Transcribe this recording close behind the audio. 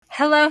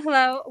Hello,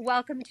 hello.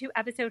 Welcome to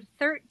episode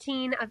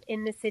 13 of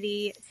In the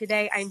City.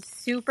 Today, I'm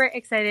super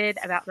excited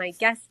about my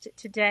guest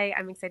today.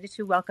 I'm excited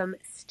to welcome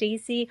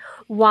Stacy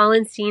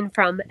Wallenstein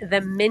from the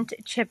Mint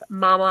Chip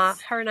Mama.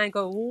 Her and I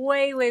go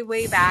way, way,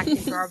 way back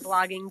into our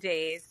blogging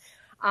days.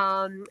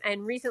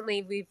 And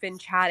recently we've been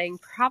chatting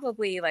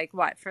probably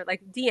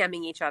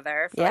DMing each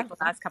other for the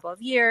last couple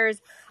of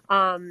years.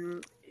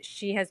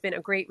 She has been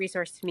a great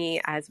resource to me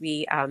as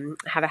we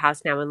have a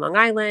house now in Long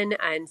Island,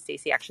 and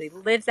Stacy actually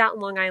lives out in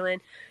Long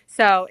Island.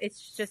 So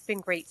it's just been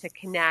great to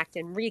connect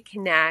and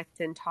reconnect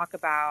and talk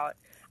about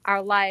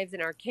our lives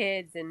and our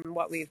kids and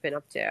what we've been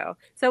up to.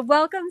 So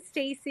welcome,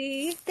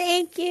 Stacy.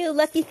 Thank you,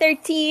 Lucky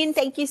 13.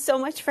 Thank you so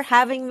much for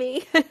having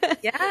me.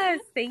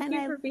 Yes, thank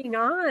you for being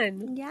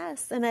on.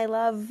 Yes, and I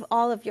love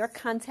all of your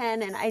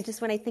content. And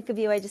when I think of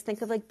you, I just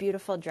think of like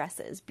beautiful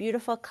dresses,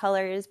 beautiful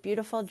colors,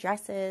 beautiful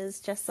dresses,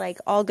 just like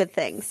all good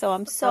things. So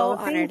I'm so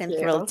honored and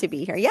thrilled to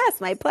be here.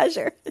 Yes, my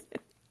pleasure.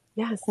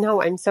 Yes,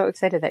 no, I'm so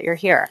excited that you're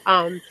here.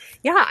 Tell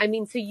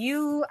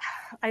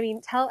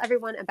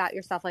everyone about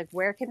yourself. Like,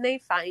 where can they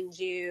find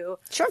you?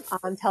 Sure.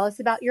 Tell us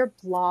about your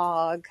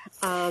blog.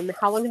 How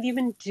long have you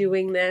been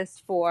doing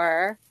this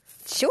for?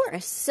 Sure.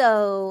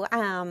 So,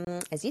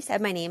 as you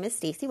said, my name is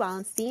Stacy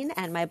Wallenstein,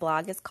 and my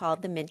blog is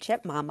called The Mint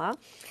Chip Mama.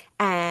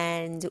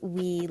 And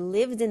we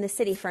lived in the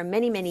city for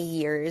many, many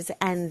years.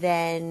 And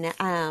then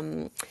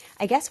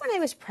I guess when I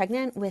was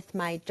pregnant with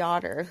my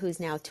daughter, who's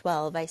now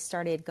 12, I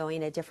started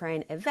going to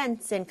different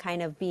events and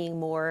kind of being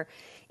more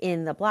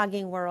in the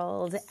blogging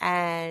world.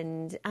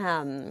 And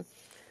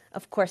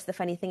of course, the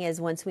funny thing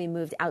is, once we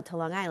moved out to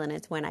Long Island,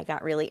 it's when I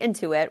got really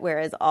into it,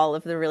 whereas all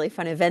of the really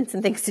fun events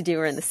and things to do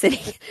are in the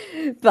city.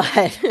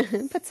 But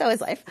so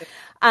is life.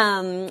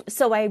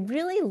 So I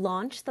really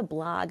launched the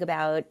blog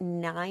about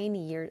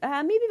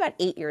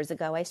 8 years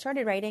ago. I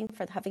started writing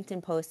for the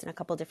Huffington Post in a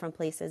couple different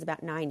places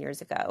about 9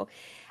 years ago.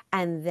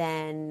 And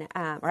then,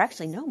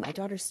 my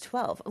daughter's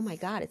 12. Oh my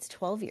God, it's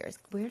 12 years.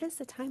 Where does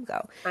the time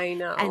go? I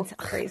know. And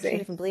crazy. I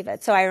can't even believe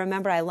it. So I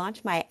remember I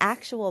launched my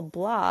actual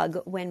blog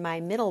when my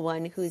middle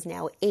one, who's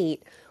now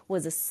 8,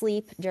 was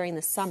asleep during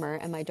the summer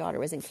and my daughter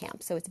was in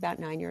camp. So it's about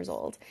 9 years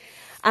old.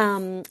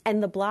 And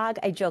the blog,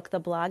 I joke, the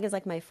blog is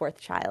like my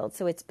fourth child.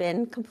 So it's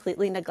been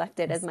completely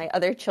neglected as my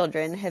other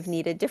children have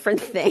needed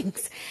different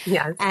things.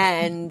 Yes.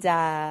 And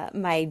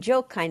my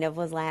joke kind of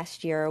was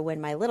last year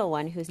when my little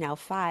one, who's now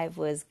 5,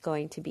 was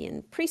going to be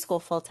in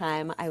preschool full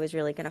time, I was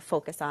really going to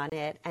focus on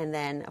it. And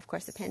then, of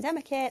course, the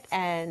pandemic hit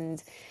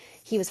and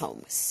he was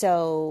home.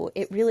 So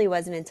it really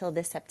wasn't until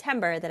this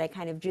September that I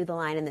kind of drew the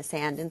line in the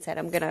sand and said,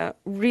 I'm going to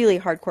really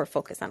hardcore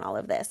focus on all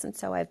of this. And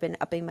so I've been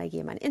upping my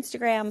game on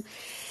Instagram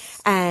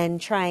and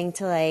trying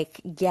to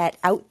get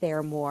out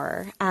there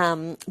more.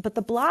 But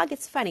the blog,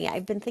 it's funny.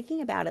 I've been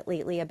thinking about it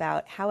lately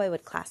about how I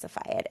would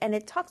classify it. And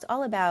it talks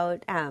all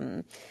about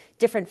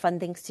different fun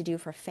things to do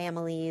for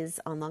families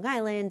on Long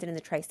Island and in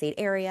the tri-state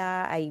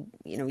area. I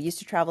used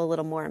to travel a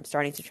little more. I'm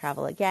starting to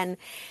travel again.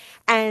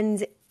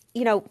 And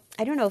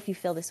I don't know if you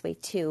feel this way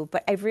too,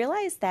 but I've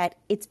realized that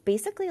it's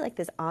basically like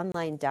this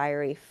online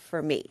diary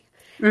for me.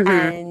 Mm-hmm.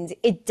 And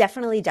it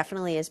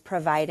definitely is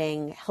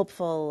providing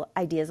helpful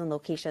ideas and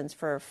locations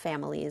for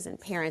families and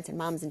parents and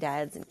moms and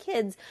dads and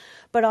kids.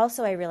 But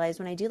also I realize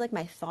when I do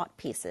my thought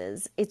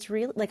pieces, it's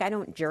really I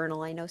don't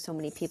journal. I know so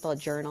many people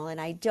journal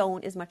and I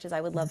don't as much as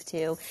I would love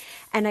to.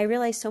 And I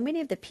realize so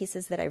many of the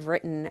pieces that I've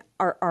written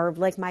are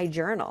like my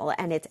journal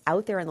and it's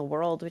out there in the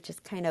world, which is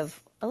kind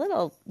of a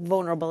little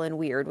vulnerable and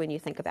weird when you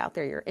think about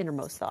your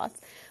innermost thoughts.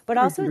 But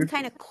also it's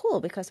kind of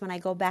cool because when I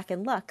go back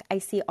and look, I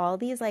see all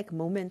these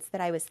moments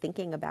that I was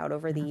thinking about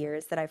over the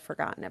years that I've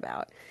forgotten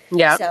about.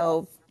 Yeah.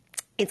 So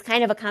it's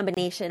kind of a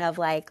combination of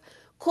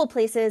cool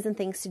places and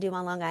things to do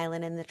on Long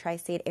Island and the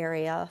tri-state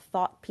area,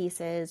 thought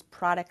pieces,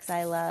 products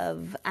I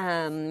love,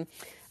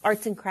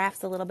 arts and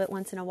crafts a little bit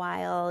once in a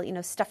while,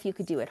 stuff you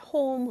could do at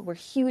home. We're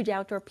huge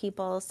outdoor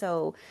people.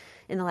 So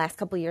in the last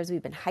couple of years,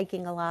 we've been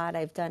hiking a lot.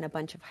 I've done a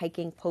bunch of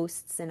hiking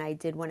posts and I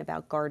did one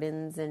about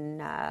gardens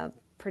and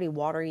pretty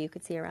water you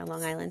could see around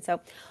Long Island. So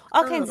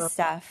all kinds of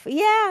stuff.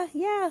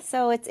 Yeah.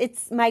 So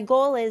it's my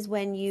goal is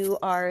when you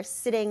are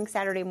sitting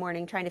Saturday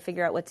morning trying to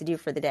figure out what to do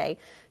for the day,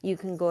 you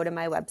can go to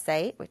my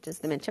website, which is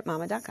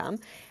themintchipmama.com,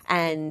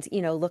 and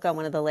look on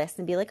one of the lists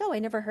and be like, oh, I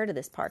never heard of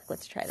this park.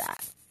 Let's try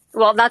that.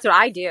 Well, that's what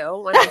I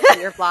do when I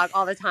see your blog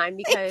all the time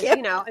because,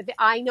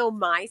 I know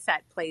my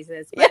set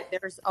places, but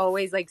there's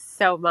always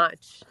so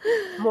much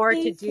more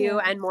to do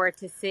and more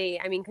to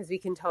see. I mean, because we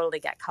can totally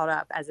get caught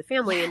up as a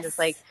family and just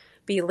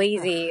be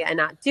lazy and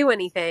not do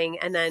anything.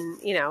 And then,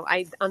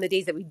 on the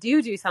days that we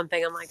do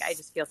something, I'm I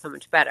just feel so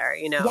much better,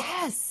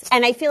 Yes.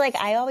 And I feel like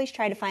I always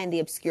try to find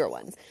the obscure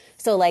ones.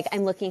 So like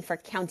I'm looking for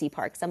county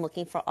parks. I'm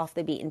looking for off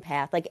the beaten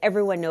path. Like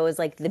everyone knows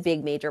like the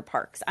big major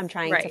parks. I'm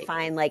trying to Right.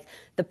 find like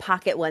the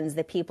pocket ones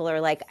that people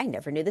are like, I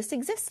never knew this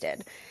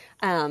existed.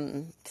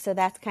 So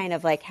that's kind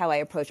of like how I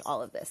approach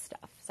all of this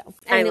stuff. So,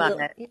 I and love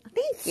it. yeah,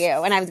 thank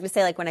you. And I was going to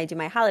say, like, when I do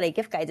my holiday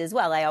gift guides as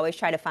well, I always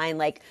try to find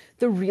like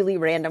the really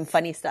random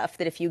funny stuff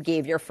that if you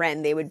gave your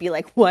friend, they would be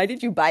like, why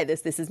did you buy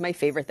this? This is my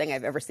favorite thing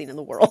I've ever seen in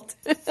the world.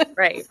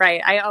 Right,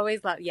 right. I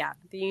always love, yeah,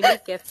 the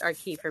unique gifts are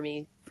key for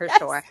me, for Yes.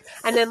 sure.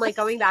 And then like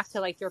going back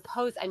to like your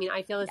posts, I mean,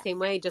 I feel the same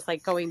way, just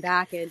like going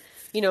back and,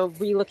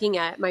 re-looking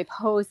at my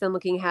posts and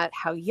looking at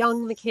how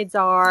young the kids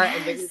are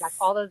and bringing back Yes.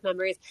 all those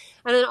memories.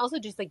 And then also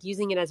just like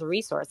using it as a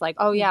resource. Like,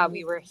 oh yeah,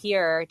 we were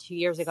here 2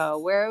 years ago.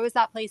 Where was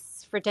that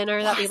place for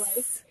dinner that we liked?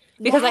 Yes.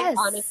 Because I Yes.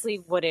 honestly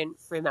wouldn't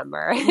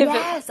remember if it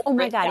Yes. was Oh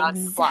my written God. down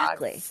in the blog.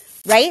 Exactly.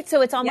 Right. So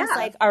it's almost Yeah.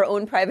 like our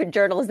own private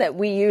journals that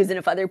we use. And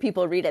if other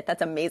people read it,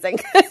 that's amazing.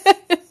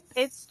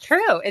 It's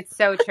true. It's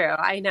so true.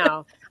 I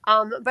know.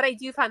 But I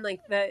do find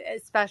like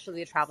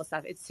especially the travel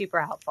stuff, it's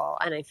super helpful.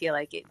 And I feel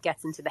like it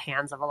gets into the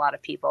hands of a lot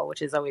of people,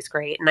 which is always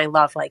great. And I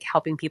love like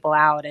helping people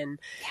out and,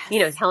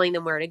 Yes. telling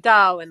them where to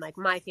go and like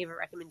my favorite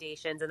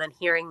recommendations and then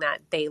hearing that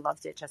they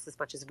loved it just as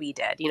much as we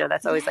did.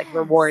 That's always like Yes.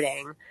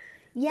 rewarding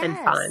and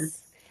fun.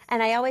 Yes.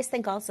 And I always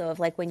think also of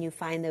like when you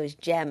find those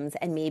gems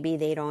and maybe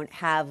they don't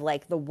have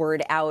like the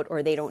word out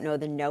or they don't know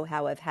the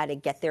know-how of how to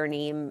get their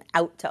name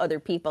out to other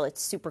people.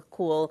 It's super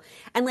cool.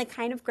 And like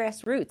kind of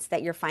grassroots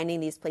that you're finding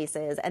these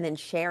places and then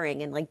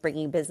sharing and like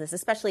bringing business,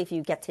 especially if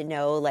you get to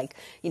know like,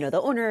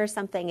 the owner or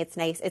something. It's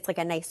nice. It's like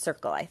a nice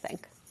circle, I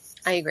think.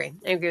 I agree.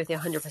 I agree with you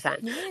 100%.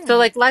 Yeah. So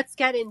like, let's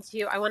get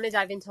into, I want to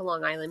dive into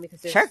Long Island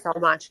because there's Sure. so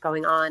much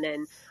going on.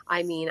 And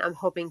I mean, I'm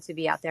hoping to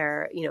be out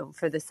there,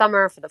 for the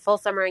summer, for the full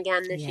summer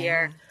again this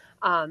year.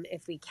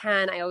 If we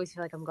can. I always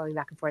feel like I'm going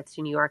back and forth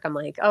to New York. I'm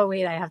like, oh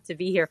wait, I have to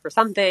be here for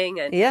something.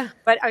 And Yeah.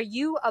 But are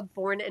you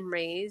born and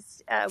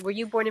raised? Were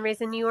you born and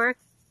raised in New York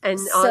and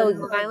So on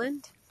Long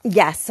Island?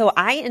 yes, so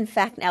I in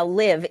fact now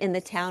live in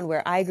the town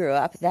where I grew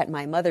up, that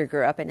my mother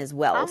grew up in as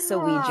well.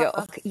 So we Ah,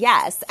 joke,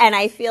 yes, and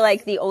I feel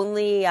like the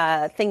only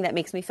thing that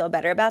makes me feel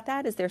better about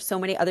that is there's so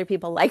many other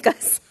people like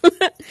us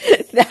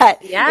that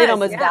it yes,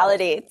 almost yes.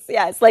 validates.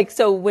 Yes, like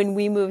so when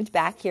we moved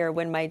back here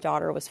when my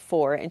daughter was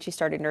 4 and she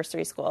started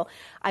nursery school,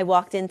 I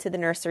walked into the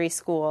nursery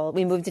school.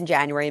 We moved in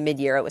January,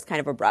 mid-year. It was kind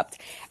of abrupt,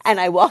 and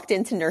I walked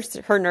into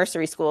her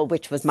nursery school,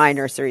 which was my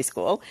nursery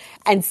school,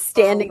 and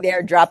standing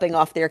there dropping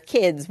off their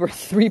kids were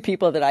 3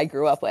 people that I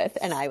grew up with,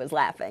 and I was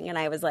laughing, and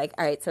I was like,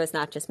 all right, so it's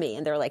not just me.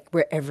 And they're like,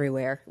 we're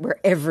everywhere. We're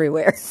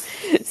everywhere.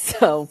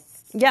 So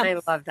yeah. I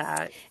love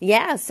that.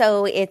 Yeah,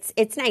 so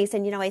it's nice.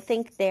 And I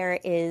think there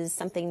is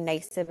something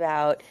nice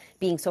about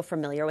being so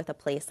familiar with a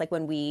place. Like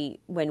when we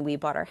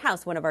bought our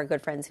house, one of our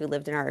good friends who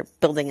lived in our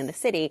building in the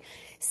city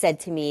said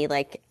to me,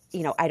 like,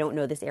 I don't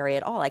know this area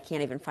at all. I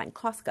can't even find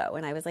Costco.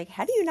 And I was like,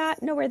 how do you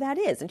not know where that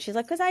is? And she's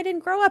like, because I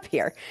didn't grow up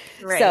here.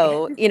 Right.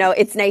 So,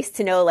 it's nice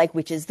to know like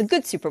which is the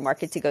good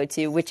supermarket to go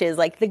to, which is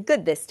like the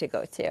good this to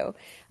go to.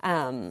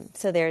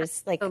 So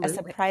there's like a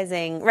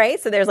surprising, right?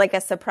 So there's like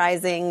a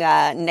surprising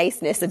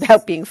niceness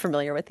about being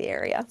familiar with the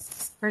area.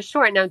 For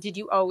sure. Now, did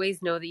you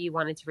always know that you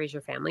wanted to raise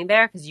your family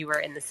there? Because you were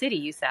in the city,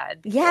 you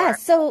said. Yeah. Or...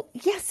 So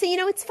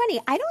it's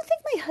funny. I don't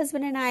think my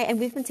husband and I, and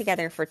we've been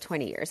together for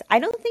 20 years. I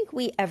don't think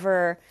we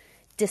ever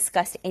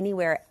discussed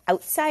anywhere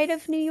outside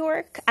of New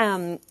York.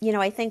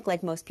 I think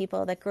like most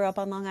people that grew up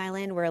on Long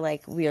Island, we're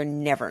like, we are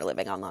never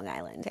living on Long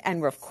Island.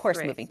 And we're of course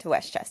Right. moving to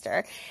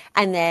Westchester.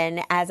 And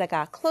then as I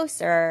got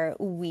closer,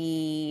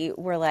 we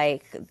were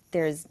like,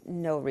 there's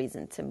no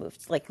reason to move.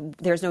 Like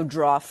there's no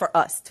draw for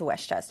us to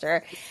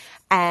Westchester.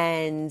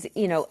 And,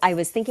 I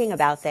was thinking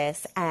about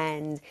this,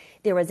 and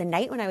there was a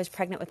night when I was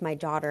pregnant with my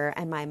daughter,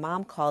 and my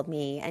mom called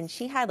me, and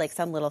she had like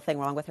some little thing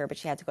wrong with her, but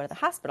she had to go to the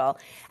hospital.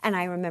 And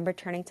I remember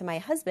turning to my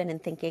husband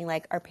and thinking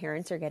like, our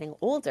parents are getting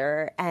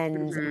older,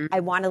 and I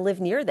want to live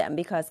near them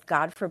because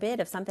God forbid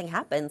if something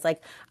happens,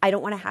 like I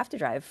don't want to have to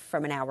drive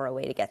from an hour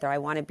away to get there. I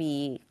want to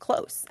be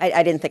close.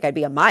 I didn't think I'd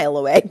be a mile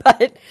away,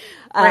 but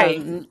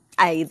Right.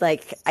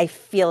 I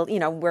feel,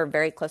 we're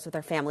very close with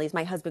our families.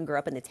 My husband grew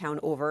up in the town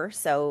over,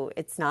 so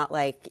it's not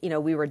like,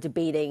 we were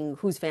debating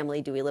whose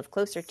family do we live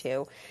closer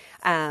to.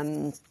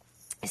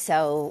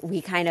 So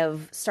we kind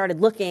of started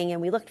looking,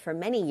 and we looked for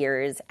many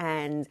years.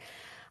 And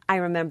I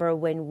remember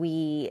when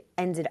we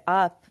ended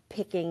up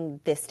picking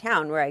this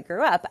town where I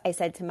grew up, I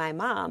said to my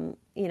mom,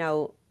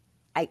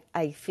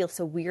 I feel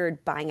so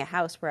weird buying a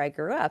house where I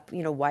grew up.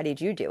 Why did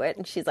you do it?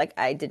 And she's like,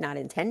 I did not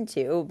intend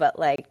to, but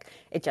like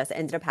it just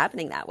ended up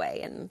happening that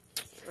way. And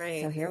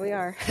Right. so here we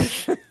are.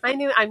 I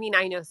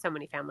know so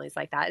many families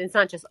like that. It's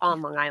not just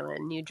on Long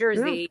Island, New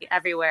Jersey,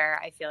 everywhere.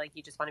 I feel like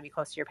you just want to be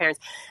close to your parents.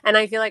 And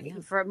I feel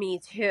like for me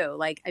too,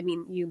 like, I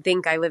mean, you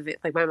think I live,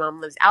 like my mom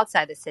lives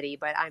outside the city,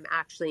 but I'm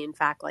actually in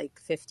fact like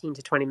 15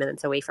 to 20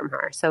 minutes away from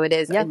her. So it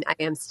is, I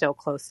am still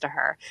close to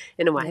her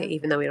in a way,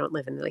 even though we don't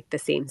live in like the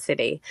same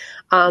city.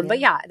 But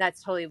yeah,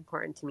 that's totally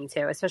important to me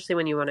too, especially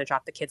when you want to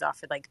drop the kids off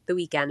for like the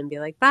weekend and be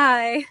like,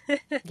 bye.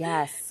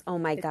 Yes. Oh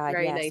my God.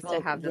 Very yes. nice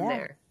to have them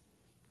there.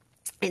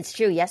 It's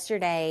true.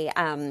 Yesterday,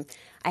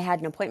 I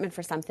had an appointment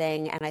for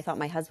something and I thought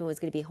my husband was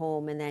going to be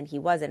home and then he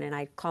wasn't. And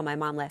I called my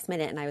mom last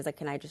minute and I was like,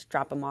 can I just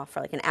drop him off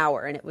for like an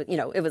hour? And it was,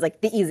 it was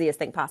like the easiest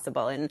thing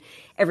possible. And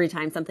every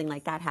time something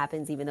like that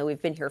happens, even though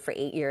we've been here for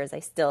 8 years,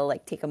 I still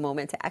like take a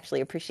moment to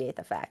actually appreciate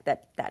the fact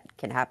that that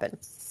can happen.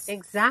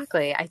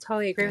 Exactly. I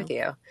totally agree Yeah. with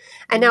you.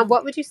 And now,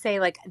 what would you say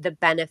like the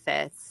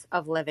benefits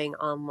of living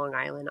on Long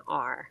Island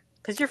are?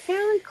 Because you're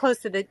fairly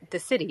close to the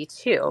city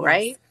too, Yes.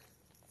 right?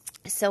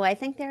 So I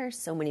think there are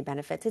so many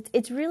benefits.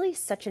 It's really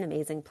such an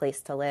amazing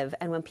place to live.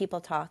 And when people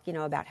talk,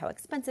 about how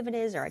expensive it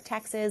is or our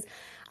taxes,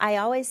 I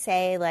always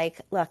say like,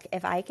 look,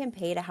 if I can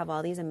pay to have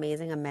all these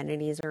amazing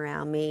amenities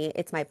around me,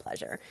 it's my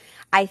pleasure.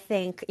 I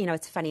think,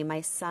 it's funny. My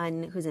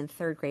son, who's in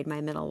third grade,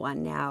 my middle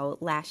one now,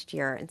 last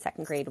year in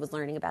second grade was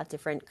learning about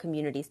different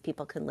communities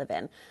people can live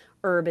in,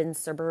 urban,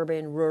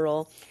 suburban,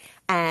 rural.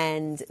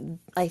 And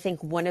I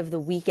think one of the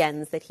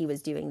weekends that he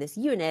was doing this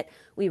unit,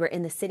 we were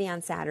in the city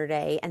on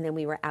Saturday and then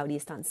we were out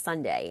east on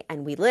Sunday.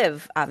 And we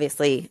live,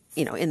 obviously,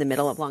 in the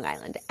middle of Long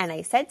Island. And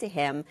I said to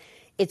him,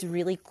 it's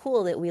really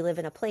cool that we live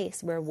in a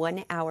place where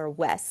 1 hour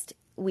west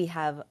we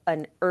have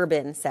an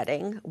urban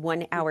setting,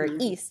 1 hour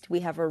east we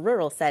have a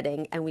rural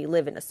setting, and we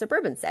live in a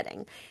suburban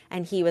setting.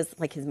 And he was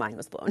like, his mind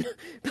was blown.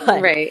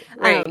 But Right,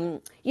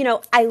 right.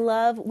 I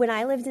love when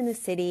I lived in the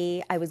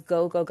city, I was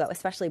go, go, go,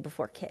 especially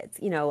before kids.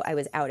 I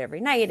was out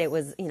every night. It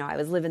was, I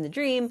was living the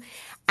dream.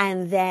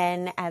 And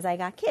then as I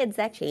got kids,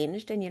 that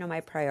changed and,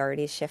 my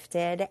priorities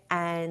shifted.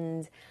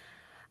 And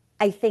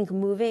I think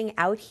moving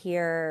out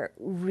here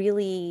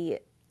really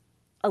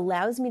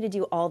allows me to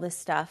do all the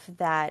stuff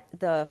that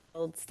the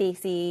old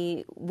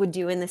Stacy would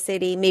do in the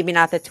city. Maybe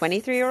not the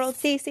 23-year-old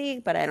Stacy,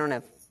 but I don't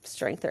have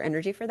strength or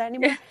energy for that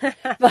anymore.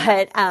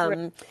 But,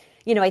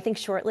 I think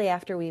shortly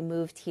after we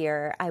moved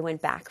here, I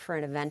went back for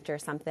an event or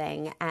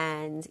something.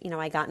 And,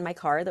 I got in my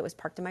car that was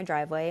parked in my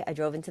driveway. I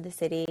drove into the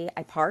city.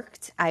 I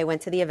parked. I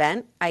went to the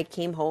event. I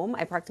came home.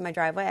 I parked in my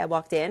driveway. I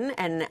walked in.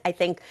 And I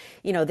think,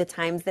 the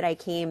times that I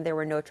came, there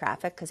were no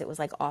traffic because it was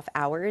like off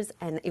hours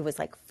and it was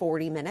like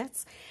 40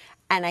 minutes.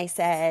 And I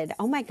said,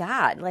 oh my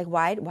God, like,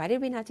 why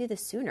did we not do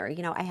this sooner?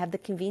 I have the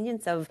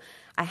convenience of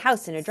a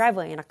house and a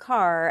driveway and a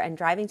car and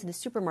driving to the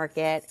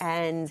supermarket.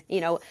 And,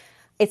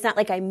 it's not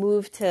like I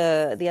moved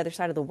to the other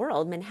side of the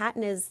world.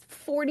 Manhattan is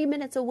 40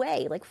 minutes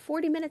away. Like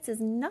 40 minutes is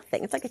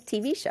nothing. It's like a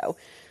TV show.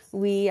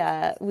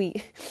 My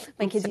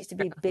kids used to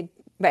be big,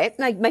 right?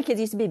 Like my kids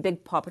used to be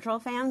big Paw Patrol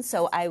fans.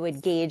 So I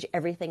would gauge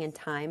everything in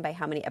time by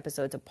how many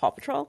episodes of Paw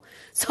Patrol.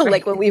 So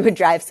like when we would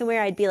drive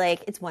somewhere, I'd be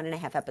like, it's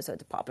 1.5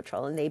 episodes of Paw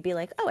Patrol. And they'd be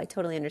like, oh, I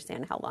totally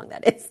understand how long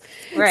that is.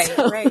 Right,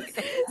 right.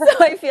 So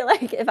I feel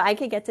like if I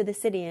could get to the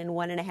city in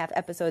 1.5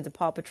 episodes of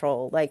Paw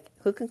Patrol, like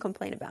who can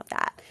complain about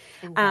that?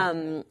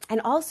 Exactly.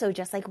 And also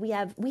just like we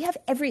have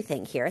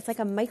everything here. It's like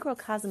a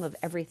microcosm of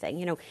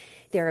everything.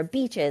 There are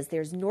beaches.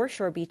 There's North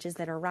Shore beaches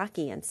that are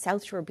rocky and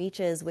South Shore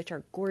beaches, which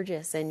are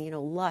gorgeous and,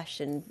 lush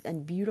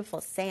and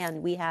beautiful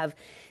sand. We have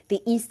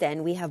the East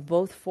End. We have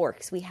both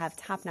forks. We have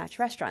top-notch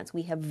restaurants.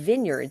 We have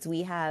vineyards.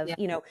 We have,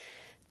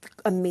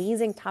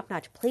 amazing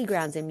top-notch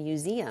playgrounds and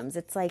museums.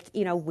 It's like,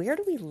 where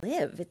do we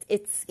live?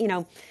 It's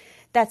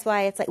that's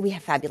why it's like we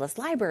have fabulous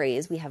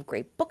libraries. We have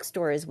great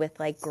bookstores with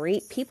like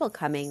great people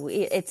coming.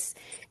 It's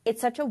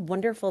such a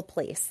wonderful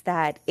place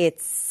that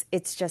it's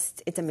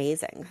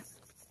amazing.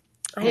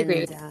 I agree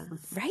with you.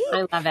 Right?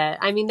 I love it.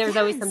 I mean, there's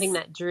always something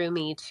that drew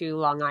me to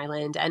Long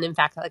Island. And in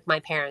fact, like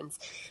my parents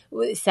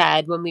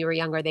said when we were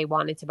younger, they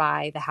wanted to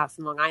buy the house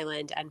in Long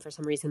Island. And for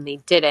some reason they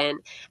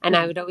didn't. And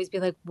I would always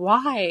be like,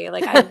 why?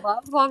 Like, I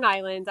love Long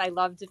Island.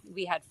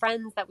 We had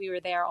friends that we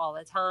were there all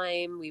the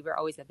time. We were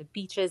always at the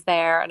beaches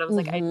there. And I was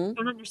like, I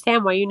don't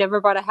understand why you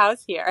never bought a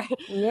house here.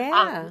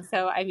 Yeah.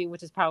 So, I mean,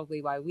 which is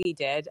probably why we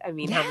did. I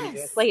mean, how many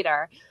years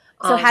later?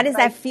 So how does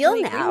that feel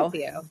now?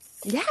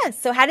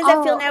 Yes. So how does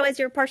that feel now as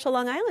you're a partial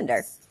Long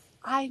Islander?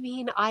 I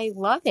mean, I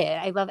love it.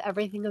 I love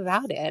everything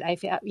about it. I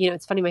feel,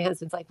 it's funny. My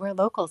husband's like, we're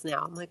locals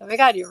now. I'm like, oh my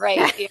God, you're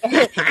right.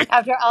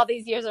 After all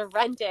these years of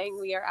renting,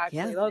 we are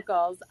actually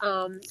locals.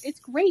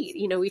 It's great.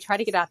 We try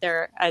to get out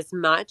there as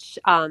much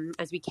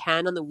as we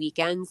can on the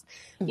weekends.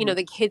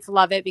 The kids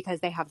love it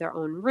because they have their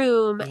own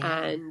room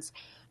and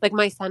like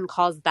my son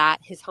calls that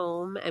his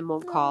home and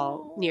won't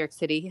call New York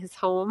City his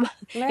home.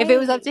 Right. If it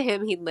was up to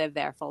him, he'd live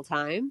there full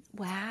time.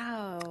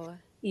 Wow.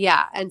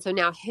 Yeah. And so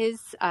now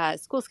his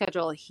school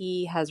schedule,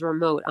 he has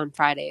remote on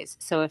Fridays.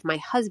 So if my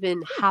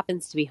husband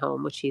happens to be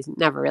home, which he's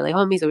never really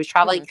home, he's always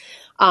traveling,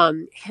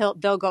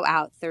 they'll go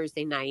out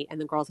Thursday night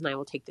and the girls and I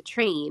will take the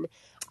train.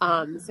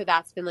 So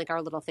that's been like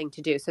our little thing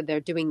to do. So they're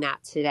doing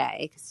that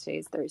today because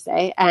today's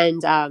Thursday.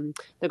 And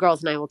the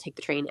girls and I will take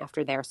the train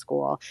after their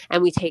school.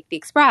 And we take the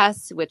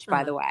express, which,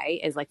 by the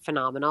way, is like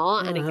phenomenal.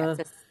 And it gets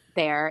us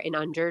there in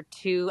under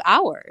 2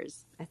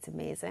 hours. That's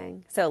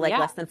amazing. So like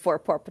less than 4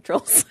 Paw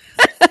Patrols.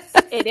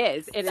 It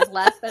is. It is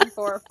less than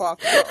 4 Paw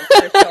Patrols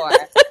for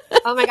sure.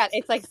 Oh my God,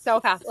 it's like so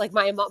fast. Like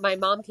my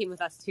mom came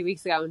with us 2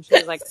 weeks ago and she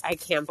was like, I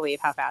can't believe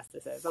how fast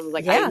this is. I was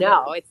like, I Yeah.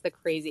 know, it's the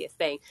craziest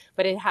thing,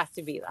 but it has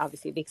to be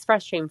obviously the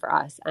express train for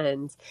us.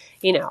 And,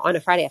 on a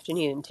Friday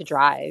afternoon to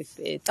drive,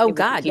 it Oh would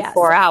God, take you yes.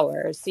 4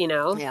 hours,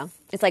 Yeah.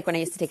 It's like when I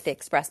used to take the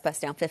express bus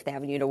down Fifth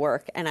Avenue to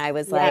work, and I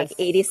was like Yes.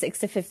 86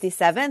 to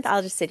 57th.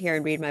 I'll just sit here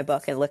and read my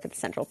book and look at the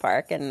Central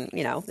Park, and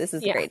this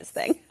is the Yeah. greatest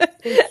thing.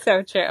 It's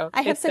so true.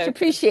 I have It's such so true.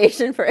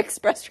 appreciation for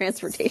express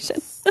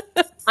transportation.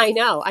 I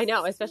know,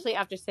 especially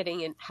after sitting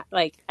in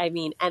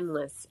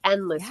endless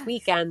Yes.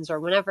 weekends or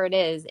whenever it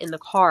is in the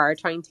car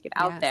trying to get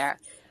out Yes. there.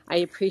 I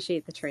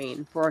appreciate the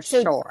train for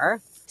So,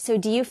 sure. so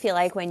do you feel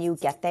like when you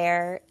get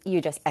there,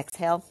 you just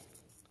exhale?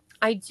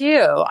 I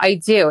do. I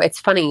do. It's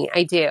funny.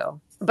 I do.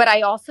 But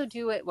I also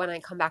do it when I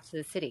come back to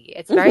the city.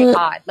 It's very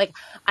odd. Like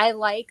I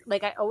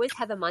always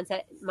had the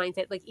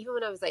mindset, like even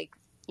when I was like,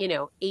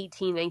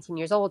 18, 19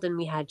 years old and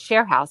we had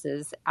share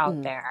houses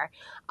out there.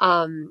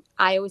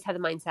 I always had the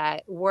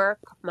mindset, work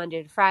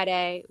Monday to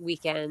Friday,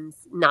 weekends,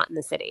 not in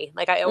the city.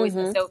 Like I always,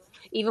 so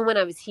even when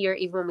I was here,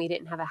 even when we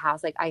didn't have a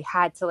house, like I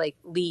had to like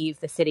leave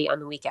the city on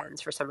the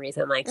weekends for some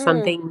reason, like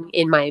something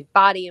in my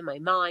body, in my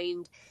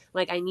mind.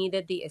 Like I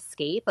needed the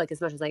escape, like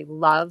as much as I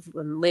love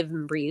and live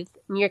and breathe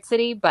New York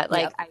City, but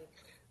like Yep. I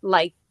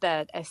like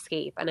that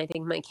escape. And I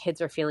think my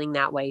kids are feeling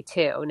that way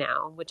too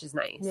now, which is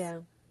nice. Yeah.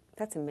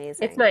 That's It's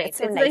amazing. nice. It's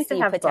so It's nice nice that to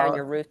you have put down both.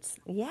 your roots.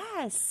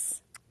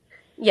 Yes.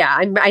 Yeah,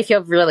 I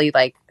feel really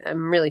like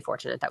I'm really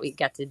fortunate that we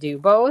get to do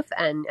both,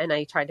 and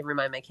I try to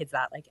remind my kids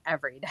that like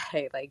every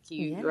day, like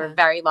you are Yeah.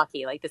 very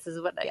lucky. Like this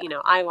is what Yeah.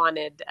 I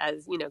wanted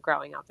as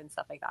growing up and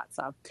stuff like that.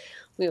 So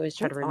we always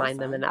try to That's remind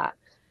them of awesome. that.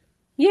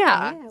 Yeah.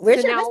 Yeah. So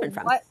Where's your now husband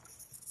from? what?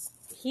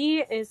 He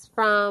is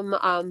from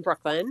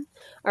Brooklyn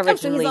Oh, so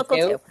he's originally local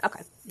too. too.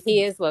 Okay.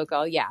 He is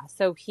local, yeah.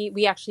 So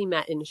we actually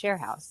met in a share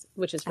house,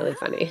 which is really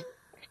funny.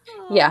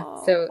 Yeah.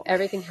 Oh, So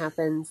everything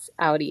happens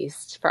out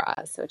east for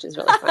us, which is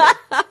really funny.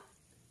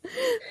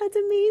 that's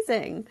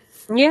amazing.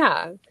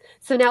 Yeah.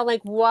 So now,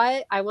 like,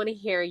 what I want to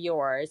hear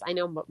yours. I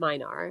know what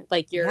mine are.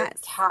 Like, your Yes.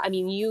 top. I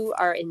mean, you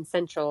are in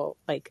central,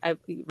 like,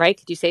 right?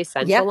 Could you say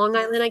central Yep. Long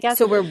Island? I guess.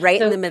 So we're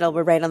right in So, the middle.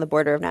 We're right on the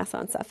border of Nassau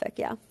and Suffolk.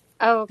 Yeah.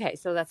 oh, okay.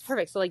 So that's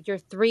perfect. So, like, your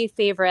three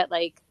favorite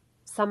like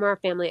summer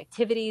family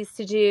activities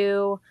to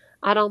do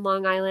out on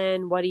Long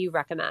Island. What do you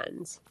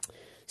recommend?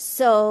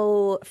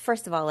 So,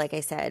 first of all, like I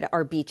said,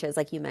 our beaches,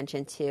 like you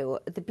mentioned too,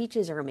 the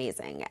beaches are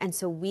amazing. And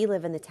so we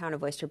live in the town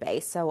of Oyster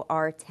Bay. So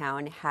our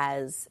town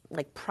has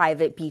like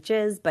private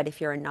beaches, but if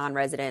you're a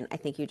non-resident, I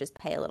think you just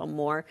pay a little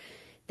more.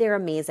 They're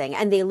amazing.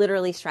 And they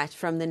literally stretch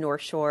from the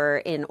North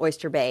Shore in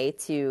Oyster Bay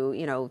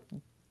to,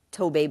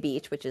 Tobay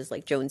Beach, which is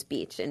like Jones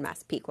Beach in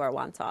Massapequa or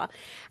Wantaw.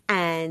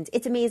 And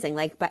it's amazing.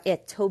 Like, but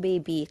at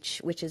Tobay Beach,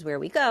 which is where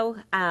we go,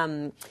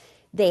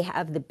 they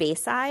have the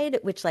Bayside,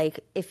 which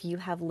like if you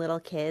have little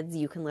kids,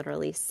 you can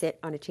literally sit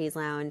on a chaise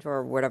lounge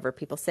or whatever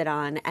people sit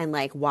on and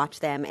like watch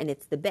them, and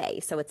it's the bay.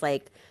 So it's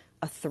like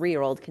a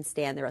 3-year-old can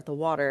stand there at the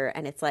water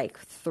and it's like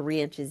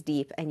 3 inches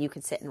deep and you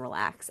can sit and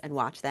relax and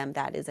watch them.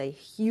 That is a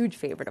huge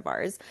favorite of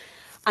ours.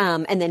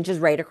 And then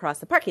just right across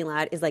the parking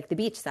lot is like the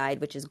beach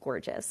side, which is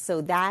gorgeous. So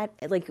that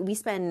like we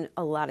spend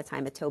a lot of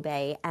time at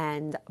Tobay,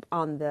 and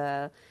on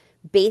the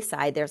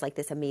Bayside, there's like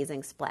this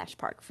amazing splash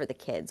park for the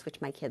kids, which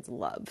my kids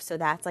love. So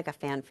that's like a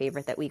fan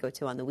favorite that we go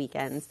to on the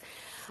weekends.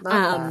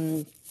 Love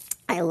that.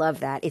 I love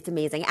that. It's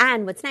amazing.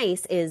 And what's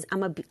nice is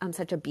I'm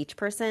such a beach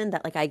person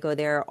that like I go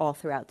there all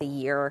throughout the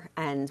year.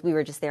 And we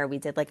were just there. We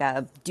did like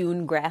a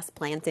dune grass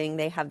planting.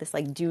 They have this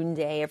like dune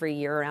day every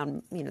year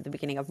around, the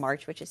beginning of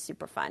March, which is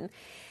super fun.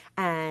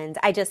 And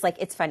I just like,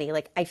 it's funny.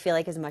 Like, I feel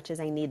like as much as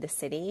I need the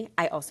city,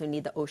 I also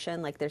need the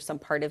ocean. Like, there's some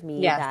part of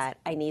me Yes. that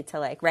I need to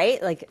like,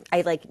 right? Like,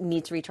 I like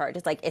need to recharge.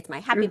 It's like, it's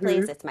my happy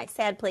place. It's my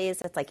sad place.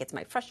 It's like, it's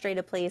my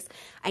frustrated place.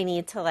 I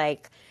need to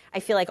like, I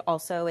feel like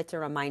also it's a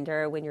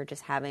reminder when you're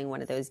just having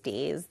one of those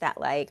days that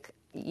like,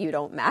 you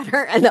don't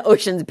matter and the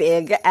ocean's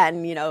big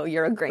and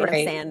you're a grain of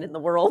sand in the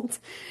world.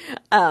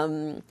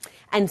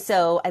 And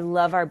so I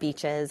love our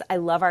beaches. I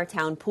love our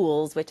town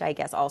pools, which I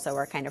guess also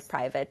are kind of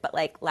private. But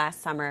like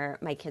last summer,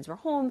 my kids were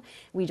home.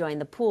 We joined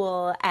the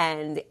pool,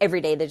 and every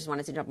day they just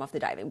wanted to jump off the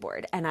diving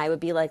board. And I would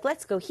be like,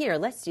 let's go here.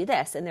 Let's do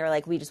this. And they were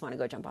like, we just want to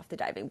go jump off the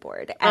diving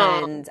board.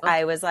 And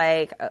I was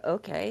like,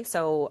 okay,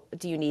 so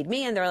do you need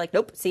me? And they were like,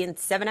 nope, see you in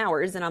 7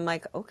 hours. And I'm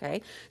like,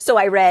 okay. So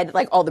I read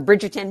like all the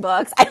Bridgerton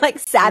books. I like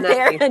sat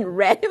there and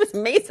read. It was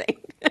amazing.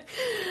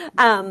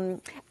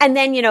 And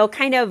then,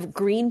 kind of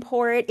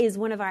Greenport is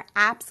one of our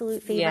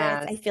absolute favorites.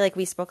 Yes. I feel like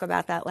we spoke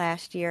about that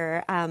last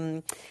year.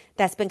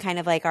 That's been kind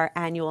of like our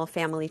annual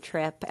family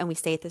trip, and we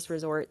stay at this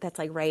resort that's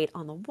like right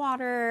on the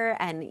water.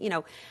 And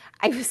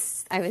I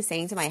was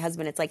saying to my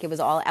husband, it's like it was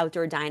all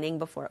outdoor dining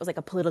before it was like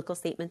a political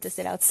statement to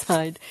sit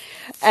outside.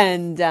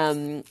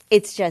 And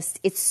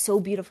it's so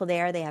beautiful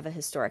there. They have a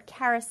historic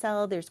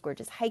carousel. There's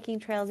gorgeous hiking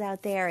trails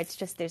out there. It's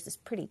just there's this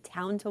pretty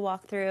town to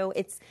walk through.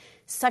 It's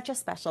such a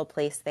special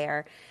place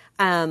there.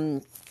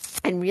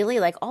 And really,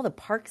 like, all the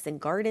parks and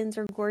gardens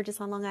are gorgeous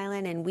on Long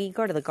Island. And we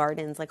go to the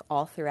gardens like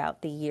all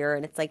throughout the year.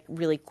 And it's like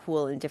really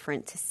cool and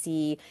different to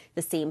see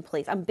the same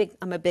place.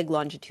 I'm a big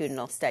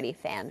longitudinal study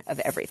fan of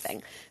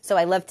everything. So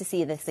I love to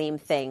see the same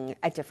thing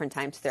at different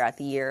times throughout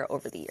the year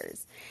over the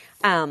years.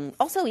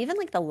 Also, even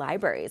like the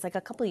libraries, like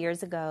a couple of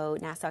years ago,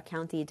 Nassau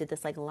County did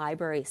this like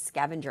library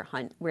scavenger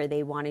hunt where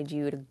they wanted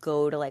you to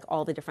go to like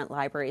all the different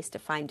libraries to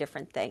find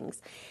different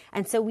things.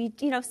 And so we,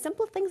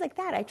 simple things like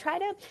that. I try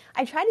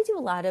to do a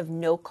lot of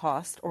no cost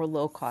or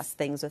low cost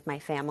things with my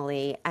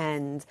family.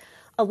 And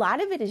a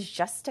lot of it is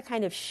just to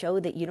kind of show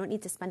that you don't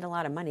need to spend a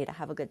lot of money to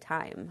have a good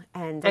time.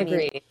 And I mean,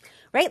 Agreed.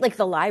 right? Like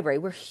the library,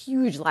 we're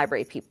huge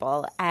library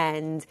people.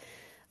 And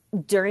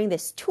during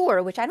this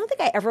tour, which I don't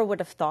think I ever would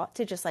have thought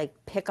to just like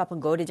pick up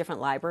and go to different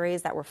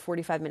libraries that were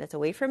 45 minutes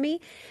away from me.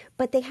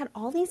 But they had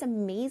all these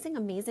amazing,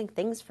 amazing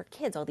things for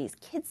kids, all these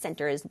kids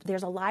centers.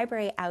 There's a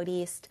library out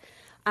east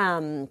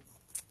in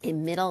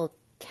Middle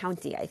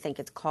County, I think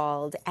it's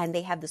called. And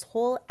they have this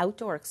whole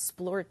outdoor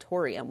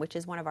exploratorium, which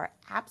is one of our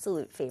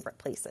absolute favorite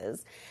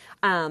places.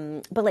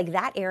 But like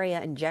that area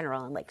in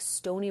general, and like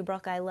Stony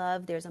Brook, I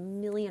love. There's a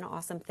million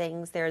awesome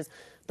things. There's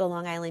the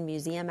Long Island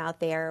Museum out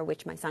there,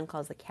 which my son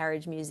calls the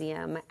Carriage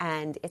Museum.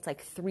 And it's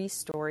like 3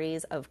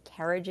 stories of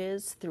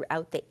carriages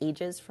throughout the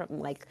ages from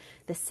like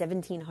the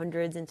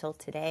 1700s until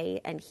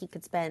today. And he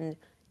could spend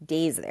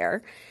days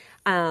there.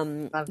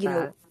 Love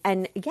that.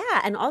 And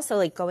yeah, and also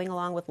like going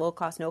along with low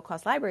cost, no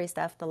cost library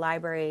stuff, the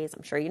libraries,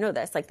 I'm sure you know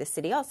this, like the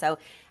city also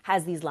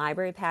has these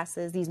library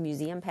passes, these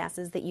museum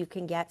passes that you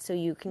can get so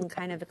you can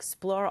kind of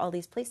explore all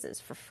these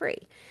places for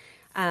free.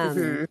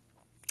 And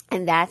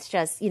that's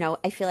just,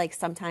 I feel like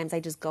sometimes I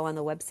just go on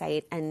the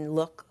website and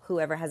look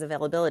whoever has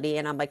availability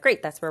and I'm like,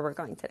 great, that's where we're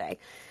going today.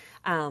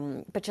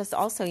 But just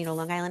also,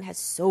 Long Island has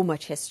so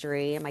much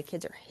history and my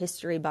kids are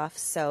history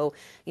buffs. So,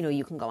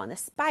 you can go on the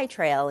Spy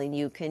Trail and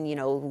you can,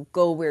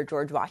 go where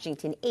George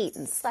Washington ate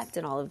and slept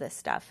and all of this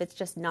stuff. It's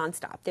just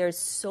nonstop. There's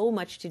so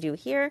much to do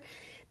here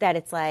that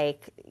it's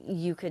like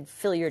you could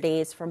fill your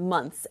days for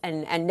months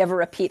and never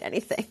repeat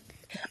anything.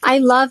 I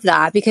love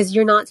that because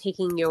you're not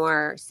taking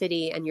your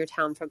city and your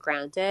town for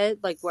granted.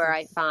 Like where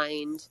I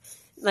find,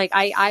 like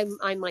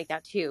I'm like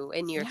that too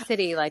in New York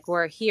City. Like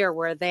we're here,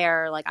 we're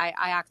there. Like I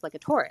act like a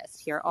tourist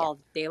here all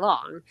day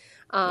long,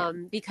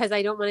 because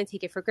I don't want to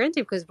take it for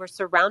granted because we're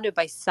surrounded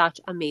by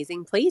such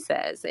amazing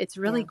places. It's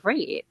really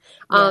great,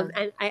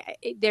 and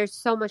there's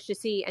so much to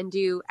see and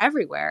do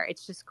everywhere.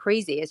 It's just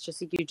crazy. It's just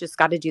you just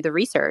got to do the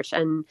research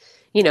and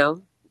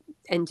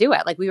and do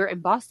it. Like we were in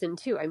Boston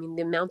too. I mean,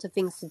 the amount of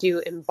things to do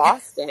in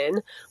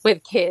Boston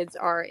with kids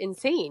are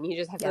insane. You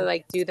just have to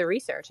like do the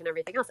research and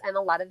everything else. And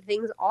a lot of the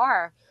things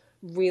are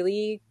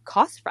really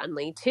cost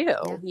friendly too.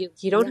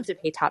 You don't have to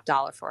pay top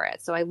dollar for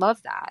it. So I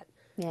love that.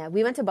 Yeah,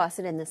 we went to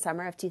Boston in the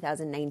summer of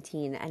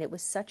 2019, and it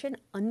was such an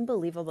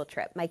unbelievable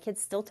trip. My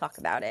kids still talk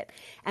about it.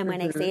 And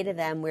when I say to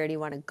them, where do you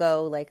want to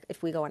go? Like,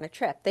 if we go on a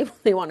trip,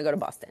 they want to go to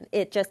Boston.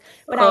 But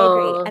I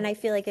agree. And I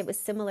feel like it was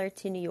similar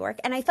to New York.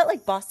 And I felt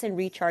like Boston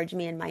recharged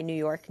me in my New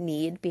York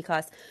need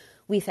because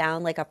we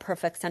found like a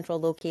perfect central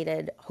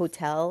located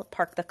hotel,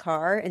 parked the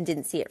car, and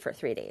didn't see it for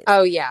 3 days.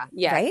 Oh, yeah.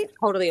 Yeah. Right?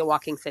 Totally a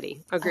walking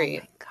city. Agreed.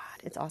 Oh, my God.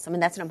 It's awesome.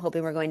 And that's what I'm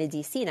hoping. We're going to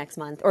DC next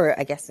month, or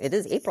I guess it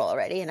is April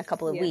already, in a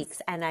couple of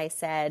weeks. And I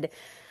said,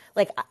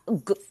 like,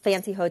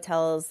 fancy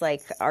hotels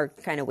like are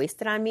kind of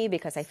wasted on me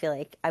because I feel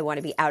like I want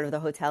to be out of the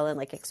hotel and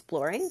like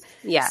exploring.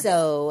 Yeah.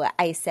 So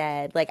I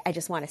said, like, I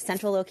just want a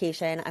central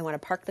location. I want to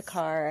park the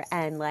car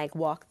and like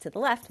walk to the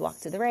left, walk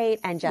to the right,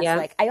 and just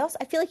like I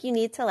feel like you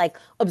need to like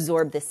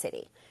absorb the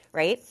city,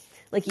 right?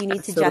 Like you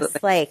need to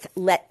just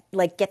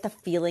like get the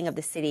feeling of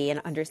the city and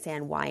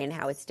understand why and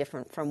how it's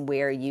different from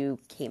where you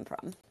came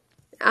from.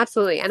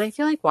 Absolutely. And I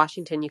feel like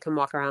Washington, you can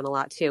walk around a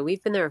lot too.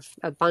 We've been there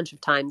a bunch of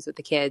times with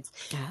the kids,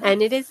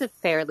 and it is a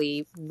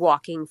fairly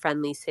walking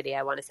friendly city,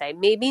 I want to say.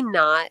 Maybe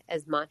not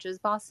as much as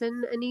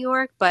Boston and New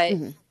York, but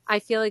I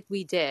feel like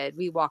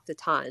we walked a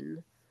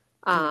ton.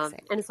 And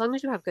as long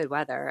as you have good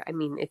weather, I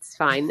mean, it's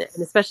fine.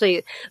 And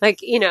especially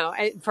like,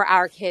 for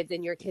our kids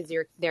and your kids,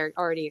 they're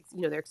already,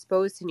 they're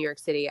exposed to New York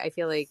City. I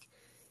feel like,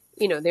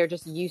 they're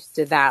just used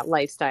to that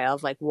lifestyle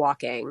of like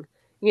walking.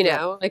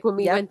 Like when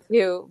we went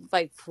to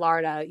like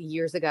Florida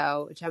years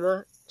ago,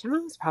 Gemma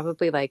was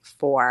probably like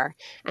 4,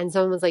 and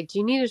someone was like, "Do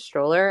you need a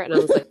stroller?" And I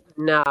was like,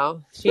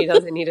 "No, she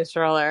doesn't need a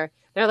stroller."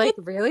 They're like,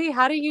 "Really?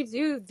 How do you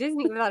do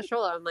Disney without a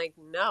stroller?" I'm like,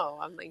 "No."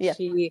 I'm like,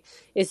 she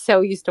is so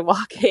used to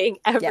walking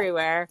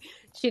everywhere.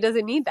 She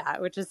doesn't need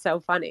that, which is so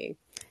funny.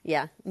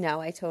 Yeah,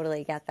 no, I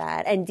totally get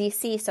that. And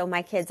DC, so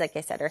my kids, like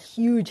I said, are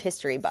huge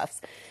history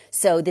buffs.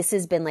 So this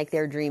has been like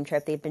their dream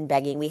trip. They've been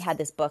begging. We had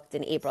this booked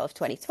in April of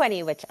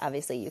 2020, which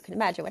obviously you can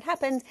imagine what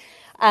happened.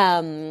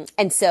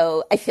 And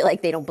so I feel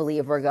like they don't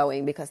believe we're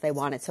going because they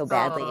want it so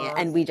badly.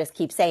 And we just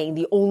keep saying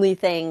the only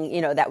thing,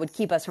 that would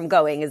keep us from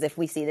going is if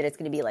we see that it's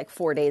going to be like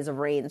 4 days of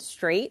rain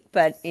straight.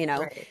 But,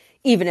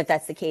 even if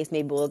that's the case,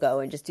 maybe we'll go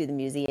and just do the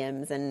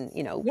museums and,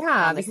 Yeah,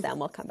 promise because them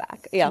we'll come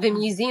back. Yeah. the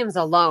museums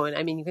alone,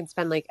 I mean, you can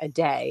spend like a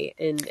day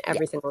in Yeah.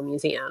 every single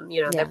museum.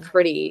 They're Yeah.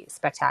 pretty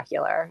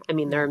spectacular. I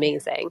mean, they're Yeah.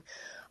 amazing.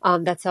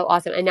 That's so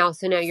awesome. And now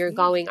you're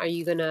going,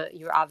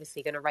 you're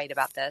obviously gonna write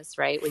about this,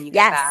 right? When you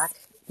get Yes. back.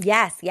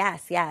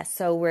 Yes.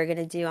 So I'm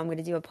going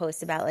to do a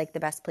post about like the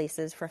best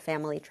places for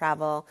family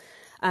travel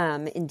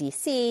in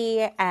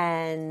DC.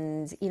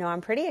 And,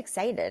 I'm pretty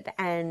excited.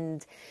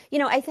 And,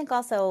 I think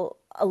also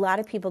a lot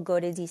of people go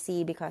to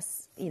DC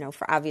because,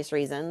 for obvious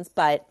reasons,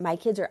 but my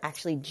kids are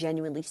actually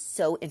genuinely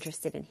so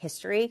interested in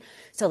history.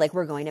 So like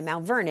we're going to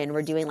Mount Vernon,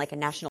 we're doing like a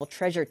National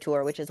Treasure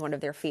tour, which is one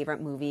of their favorite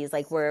movies.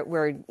 Like we're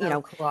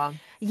Cool.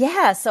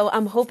 yeah, so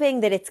I'm hoping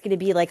that it's going to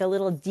be like a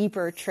little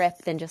deeper trip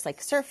than just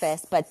like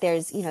surface, but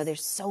there's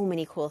so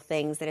many cool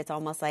things that it's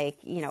almost like,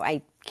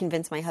 I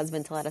convinced my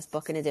husband to let us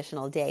book an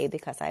additional day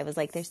because I was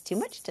like, there's too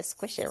much to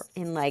squish it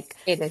in like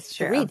It is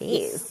true. 3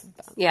 days.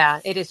 Yeah,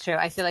 it is true.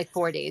 I feel like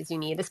 4 days you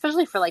need,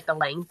 especially for like the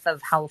length of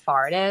how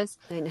far it is.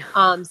 I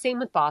know. Same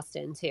with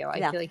Boston too. I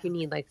Yeah. feel like you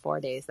need like 4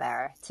 days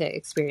there to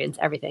experience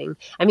everything.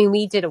 I mean,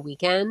 we did a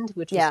weekend,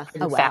 which was Yeah.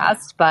 pretty Oh, wow.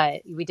 fast,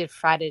 but we did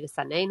Friday to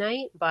Sunday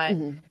night. But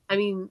I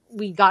mean,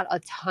 we got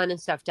a ton of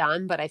stuff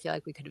done, but I feel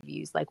like we could have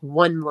used like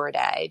one more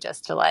day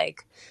just to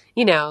like,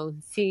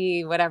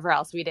 see whatever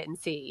else we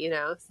didn't see,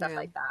 stuff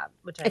like that,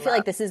 which I feel love.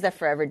 like this is the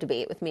forever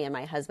debate with me and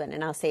my husband,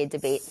 and I'll say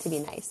debate to be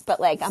nice, but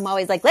like I'm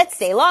always like, let's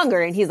stay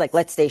longer, and he's like,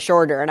 let's stay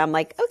shorter, and I'm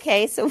like,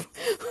 okay, so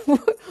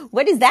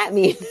what does that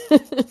mean?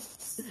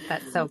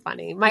 That's so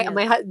funny.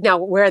 Now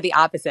we're the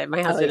opposite.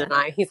 My husband and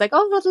I. He's like,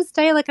 "Oh, we'll just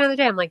stay like another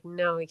day." I'm like,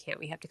 "No, we can't.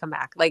 We have to come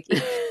back." Like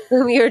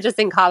we were just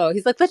in Cabo.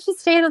 He's like, "Let's just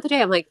stay another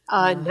day." I'm like,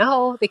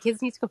 "No, the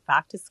kids need to go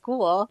back to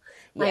school.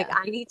 Like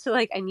I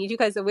need you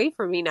guys away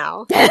from me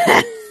now."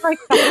 Like,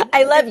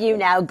 I love you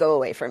now. Go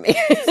away from me.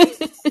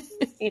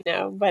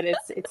 But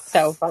it's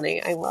so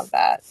funny. I love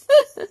that.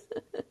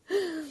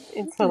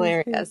 It's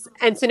hilarious.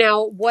 And so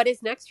now what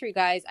is next for you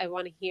guys? I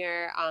want to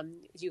hear,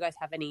 do you guys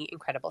have any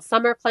incredible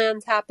summer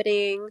plans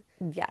happening?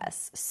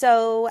 Yes.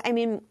 So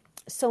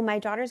my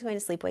daughter's going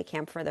to sleepaway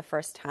camp for the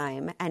first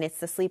time, and it's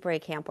the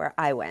sleepaway camp where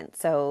I went.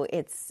 So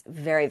it's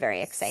very,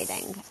 very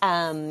exciting.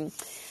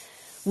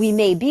 We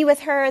may be with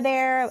her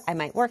there. I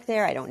might work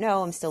there. I don't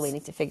know. I'm still waiting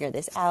to figure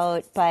this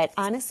out. But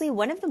honestly,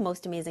 one of the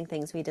most amazing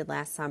things we did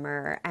last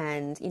summer,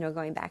 and,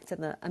 going back to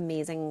the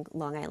amazing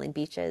Long Island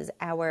beaches,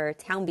 our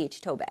town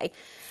beach, Tobay,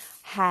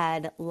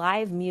 had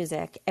live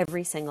music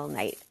every single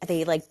night.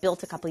 They like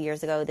built a couple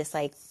years ago this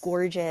like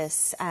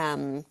gorgeous,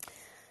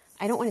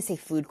 I don't want to say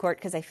food court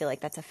because I feel like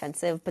that's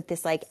offensive, but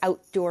this like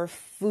outdoor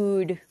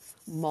food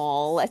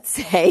mall, let's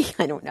say,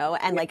 I don't know,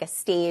 and like a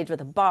stage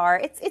with a bar.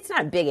 It's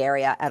not a big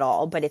area at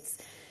all, but it's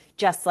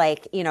just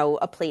like,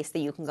 a place that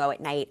you can go at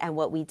night. And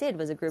what we did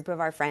was a group of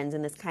our friends,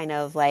 and this kind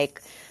of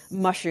like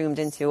mushroomed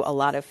into a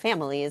lot of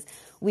families.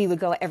 We would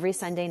go every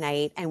Sunday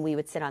night and we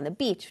would sit on the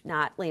beach,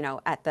 not,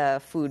 at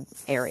the food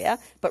area,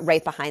 but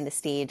right behind the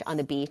stage on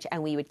the beach.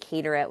 And we would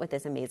cater it with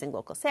this amazing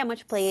local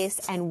sandwich place.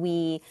 And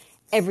we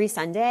every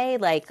Sunday,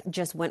 like,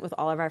 just went with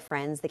all of our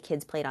friends. The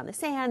kids played on the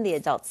sand, the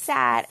adults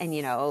sat and,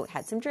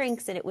 had some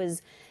drinks. And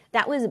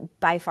that was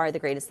by far the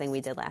greatest thing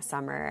we did last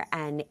summer.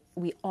 And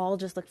we all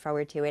just looked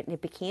forward to it. And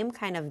it became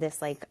kind of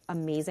this like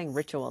amazing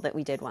ritual that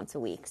we did once a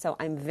week. So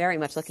I'm very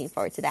much looking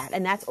forward to that.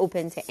 And that's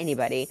open to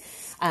anybody.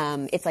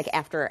 It's like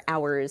after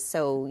hours.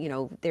 So,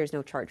 there's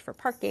no charge for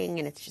parking,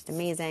 and it's just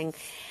amazing.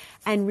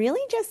 And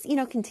really just,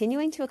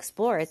 continuing to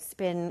explore. It's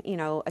been,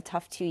 a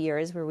tough 2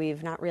 years where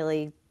we've not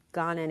really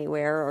gone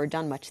anywhere or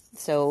done much.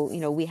 So,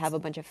 we have a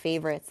bunch of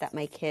favorites that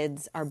my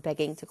kids are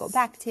begging to go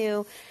back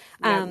to.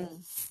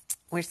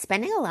 We're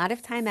spending a lot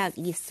of time out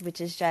east,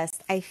 which is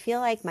just, I feel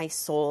like my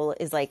soul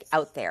is like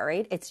out there,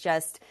 right? It's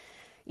just,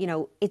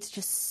 it's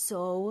just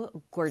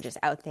so gorgeous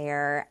out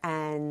there.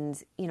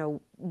 And,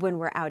 when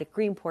we're out at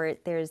Greenport,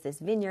 there's this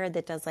vineyard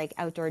that does like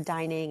outdoor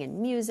dining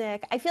and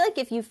music. I feel like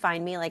if you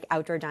find me like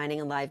outdoor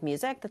dining and live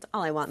music, that's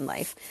all I want in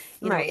life.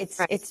 It's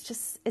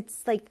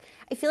like,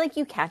 I feel like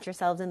you catch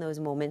yourselves in those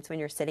moments when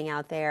you're sitting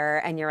out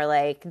there and you're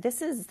like,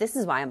 this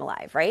is why I'm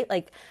alive, right?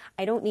 Like,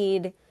 I don't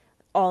need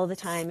all the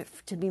time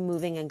to be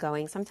moving and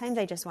going. Sometimes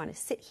I just want to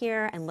sit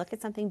here and look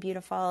at something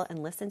beautiful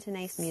and listen to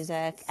nice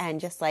music and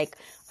just like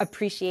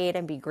appreciate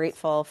and be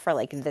grateful for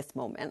like this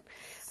moment.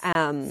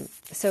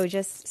 So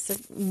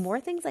more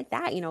things like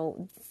that,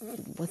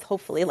 with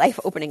hopefully life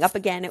opening up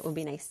again, it would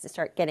be nice to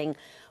start getting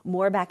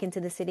more back into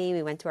the city.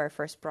 We went to our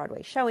first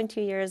Broadway show in 2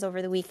 years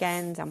over the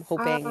weekend. I'm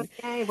hoping.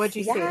 Okay. What'd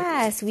you see?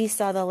 Yes, we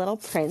saw The Little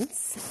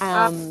Prince.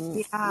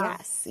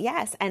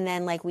 Yes. And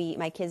then like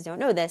my kids don't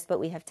know this, but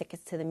we have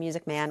tickets to The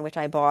Music Man, which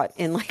I bought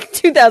in like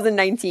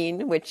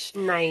 2019, which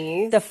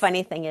nice. The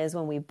funny thing is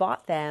when we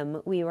bought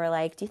them, we were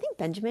like, do you think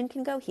Benjamin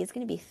can go? He's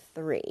going to be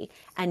 3.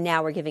 And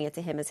now we're giving it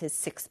to him as his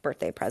 6th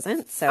birthday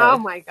present. So oh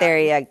my God. There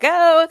you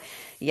go.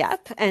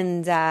 Yep.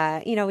 And,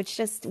 it's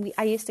just,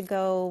 I used to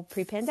go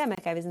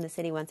pre-pandemic. I was in the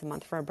city once a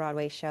month for a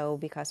Broadway show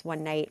because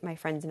one night my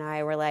friends and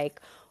I were like,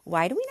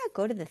 why do we not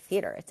go to the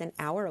theater? It's an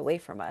hour away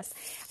from us.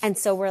 And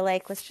so we're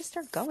like, let's just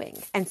start going.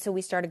 And so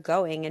we started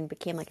going and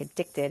became like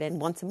addicted.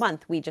 And once a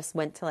month, we just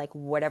went to like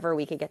whatever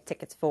we could get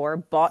tickets for,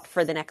 bought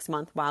for the next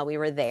month while we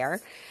were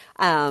there.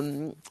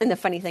 And the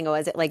funny thing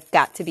was it like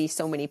got to be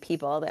so many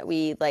people that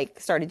we like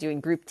started doing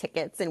group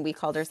tickets, and we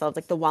called ourselves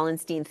like the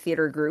Wallenstein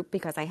Theater Group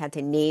because I had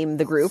to name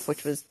the group,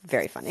 which was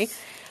very funny.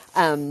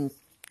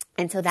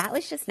 And so that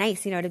was just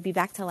nice, to be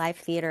back to live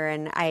theater.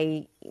 And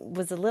I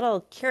was a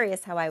little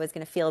curious how I was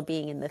going to feel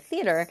being in the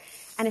theater.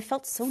 And it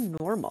felt so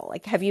normal.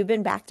 Like, have you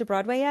been back to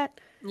Broadway yet?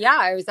 Yeah,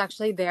 I was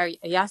actually there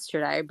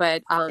yesterday,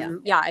 but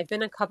yeah, I've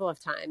been a couple of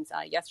times.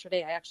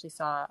 Yesterday, I actually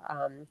saw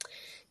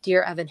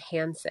Dear Evan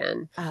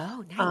Hansen.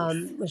 Oh,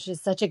 nice. Which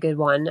is such a good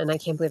one, and I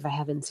can't believe I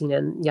haven't seen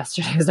it.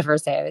 Yesterday was the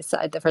first time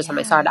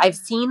I saw it. I've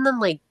seen them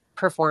like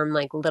perform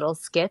like little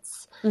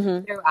skits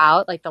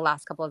throughout like the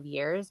last couple of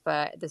years,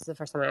 but this is the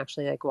first time I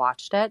actually like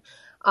watched it.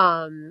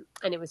 And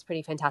it was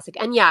pretty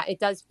fantastic. And yeah, it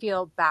does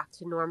feel back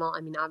to normal. I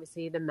mean,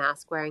 obviously the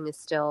mask wearing is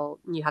still,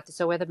 you have to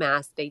still wear the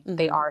mask.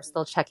 They are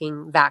still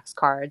checking Vax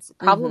cards.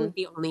 Probably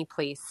the only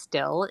place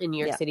still in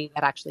New York City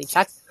that actually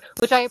checks,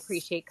 which I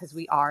appreciate because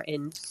we are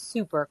in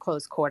super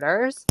close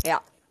quarters. Yeah.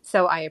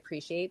 So I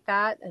appreciate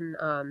that,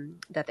 and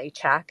that they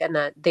check and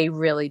that they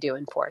really do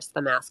enforce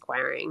the mask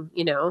wearing,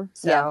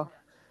 so.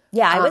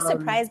 Yeah, I was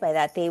surprised by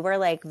that. They were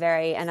like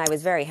and I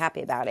was very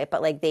happy about it,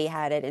 but like they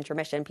had at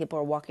intermission, people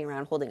were walking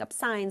around holding up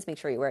signs, make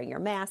sure you're wearing your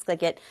mask.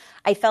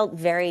 I felt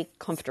very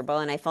comfortable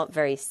and I felt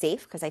very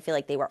safe because I feel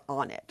like they were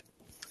on it.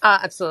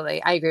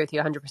 Absolutely. I agree with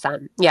you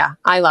 100%. Yeah,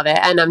 I love it.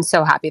 And I'm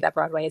so happy that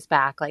Broadway is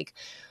back. Like,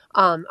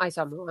 I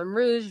saw Moulin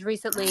Rouge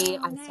recently.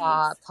 Oh, I nice.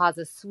 saw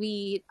Plaza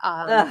Suite.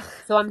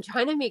 So I'm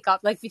trying to make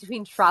up, like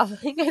between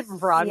traveling and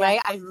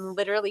Broadway, I'm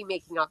literally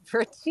making up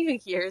for 2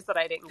 years that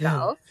I didn't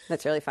go.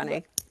 That's really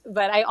funny.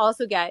 But I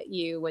also get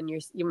you when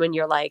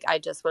you're like, I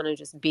just want to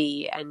just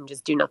be and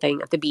just do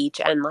nothing at the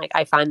beach. And like,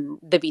 I find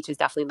the beach is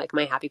definitely like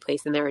my happy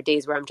place. And there are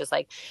days where I'm just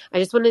like, I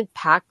just want to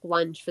pack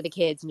lunch for the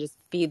kids and just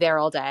be there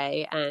all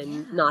day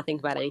and not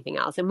think about anything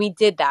else. And we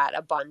did that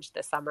a bunch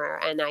this summer,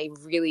 and I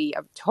really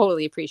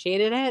totally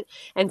appreciated it.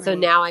 And so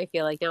now I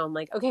feel like now I'm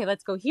like, okay,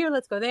 let's go here,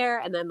 let's go there.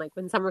 And then like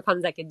when summer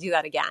comes, I can do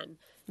that again,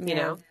 you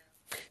know?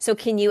 So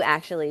can you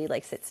actually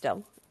like sit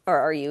still, or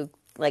are you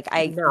like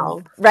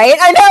No. Right?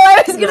 I know.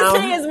 I was going to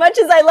say, as much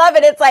as I love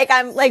it, it's like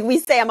I'm like we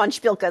say I'm on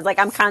Spielkas. Like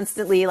I'm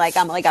constantly like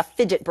I'm like a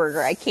fidget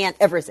burger. I can't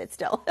ever sit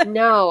still.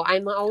 No,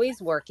 I'm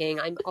always working.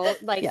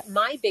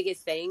 My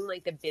biggest thing,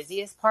 like the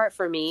busiest part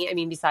for me, I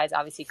mean, besides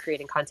obviously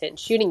creating content and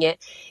shooting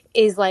it,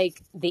 is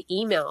like the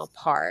email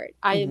part.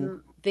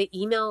 The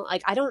email,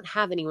 like I don't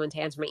have anyone to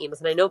answer my emails,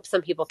 and I know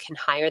some people can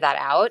hire that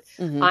out.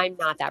 I'm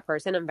not that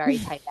person. I'm very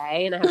type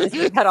A, and I have to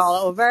do that all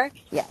over.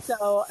 Yeah.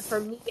 So for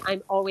me,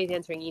 I'm always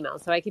answering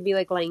emails. So I could be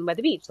like laying by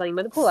the beach, laying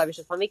by the pool. I was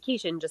just on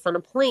vacation, just on a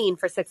plane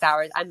for 6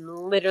 hours. I'm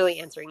literally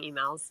answering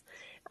emails.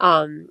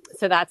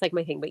 So that's like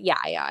my thing. But yeah,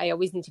 I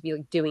always need to be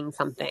like doing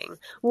something.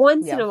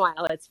 Once in a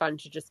while, it's fun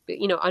to just be,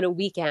 on a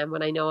weekend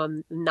when I know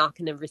I'm not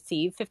going to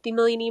receive 50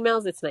 million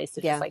emails. It's nice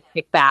to just like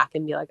kick back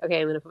and be like, okay,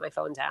 I'm going to put my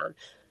phone down.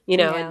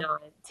 And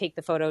not take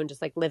the photo and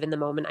just like live in the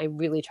moment. I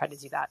really try to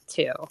do that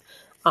too.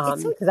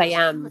 Because I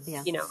am,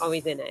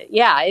 always in it.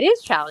 Yeah, it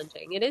is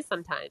challenging. It is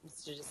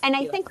sometimes to just. And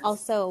I think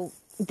also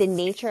the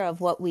nature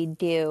of what we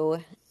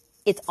do,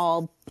 it's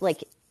all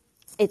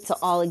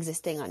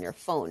existing on your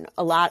phone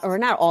a lot, or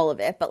not all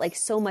of it, but like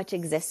so much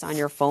exists on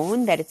your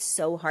phone that it's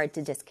so hard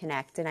to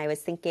disconnect. And I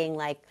was thinking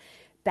like,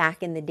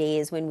 back in the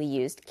days when we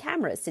used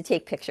cameras to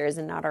take pictures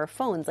and not our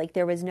phones, like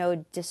there was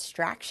no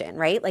distraction,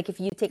 right? Like if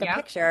you take a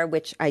picture,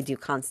 which I do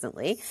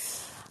constantly,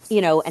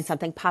 and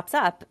something pops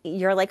up,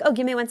 you're like, oh,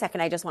 give me 1 second.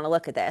 I just want to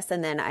look at this.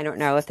 And then I don't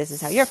know if this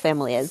is how your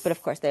family is, but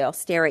of course they all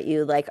stare at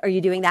you like, are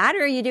you doing that? Or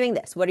are you doing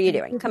this? What are you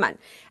doing? Come on.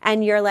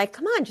 And you're like,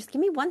 come on, just give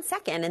me 1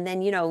 second. And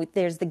then,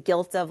 there's the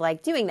guilt of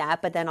like doing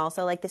that, but then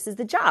also like, this is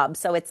the job.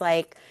 So it's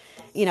like,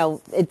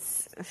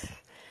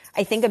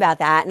 I think about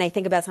that, and I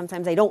think about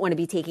sometimes I don't want to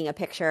be taking a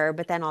picture,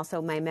 but then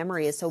also my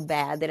memory is so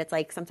bad that it's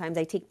like sometimes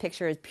I take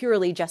pictures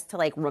purely just to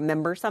like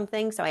remember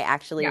something, so I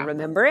actually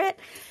remember it.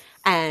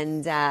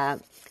 And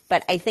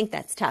but I think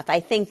that's tough.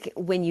 I think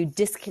when you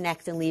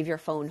disconnect and leave your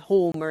phone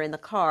home or in the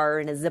car or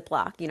in a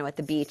Ziploc, at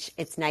the beach,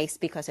 it's nice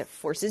because it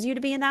forces you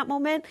to be in that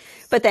moment.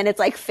 But then it's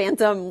like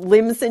phantom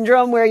limb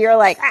syndrome where you're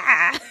like,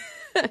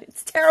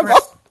 it's terrible.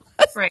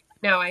 Right.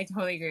 No, I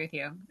totally agree with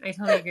you.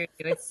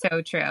 It's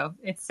so true.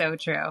 It's so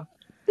true.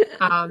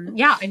 I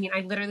mean,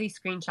 I literally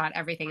screenshot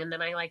everything, and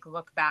then I like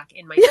look back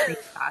in my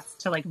screenshots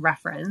to like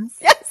reference.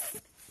 Yes.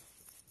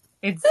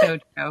 It's so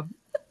true.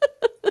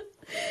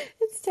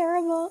 It's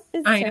terrible.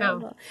 I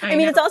know. I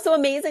mean, it's also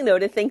amazing though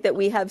to think that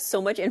we have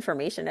so much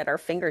information at our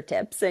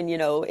fingertips, and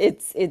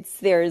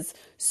there's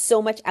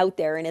so much out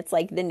there, and it's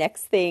like the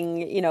next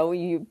thing,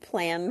 you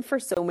plan for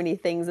so many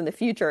things in the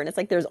future, and it's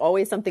like there's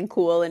always something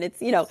cool, and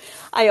it's,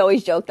 I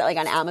always joke that like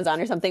on Amazon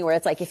or something where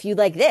it's like if you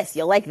like this,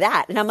 you'll like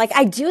that, and I'm like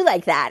I do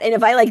like that, and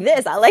if I like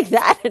this, I like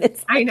that, and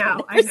it's like, I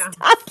know.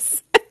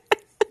 Stops.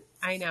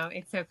 I know.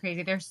 It's so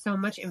crazy. There's so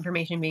much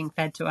information being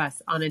fed to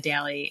us on a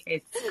daily.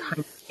 It's kind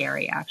of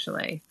scary,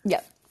 actually.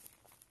 Yep.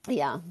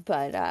 Yeah,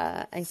 but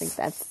I think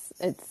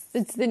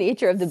it's the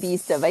nature of the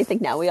beast of, I think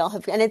now we all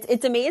have, and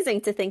it's amazing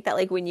to think that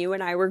like when you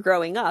and I were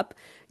growing up,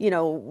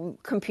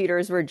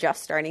 computers were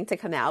just starting to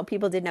come out.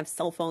 People didn't have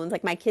cell phones.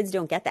 Like my kids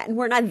don't get that, and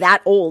we're not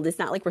that old. It's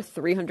not like we're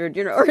 300,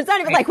 or it's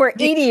not even like we're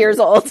 80 years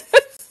old.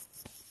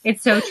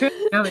 It's so true.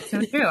 No, it's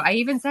so true. I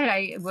even said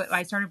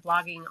I started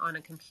blogging on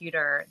a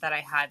computer that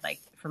I had like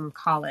from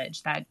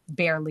college that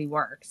barely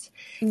worked.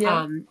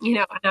 Yeah. And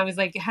I was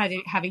like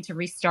having to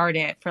restart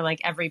it for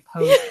like every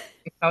post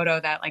photo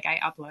that like I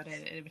uploaded.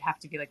 It would have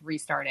to be like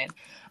restarted.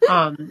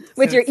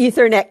 With your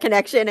Ethernet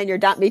connection and your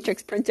dot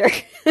matrix printer.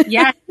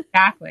 Yes,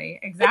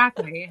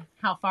 exactly.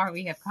 How far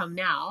we have come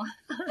now.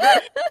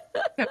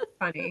 So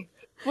funny.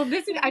 Well,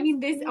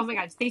 oh my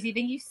God, Stacey,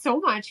 thank you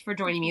so much for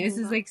joining me. This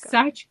is like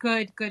such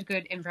good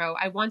info.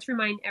 I want to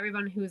remind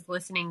everyone who's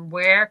listening,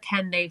 where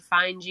can they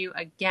find you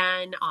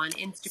again on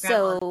Instagram?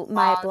 So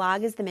my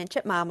blog is The Mint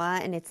Chip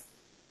Mama, and it's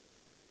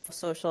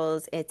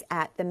socials. It's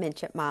at The Mint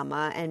Chip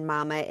Mama, and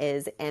Mama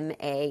is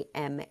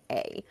MAMA.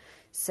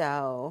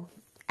 So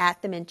at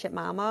The Mint Chip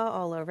Mama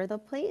all over the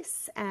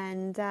place.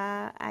 And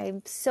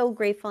I'm so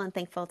grateful and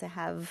thankful to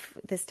have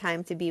this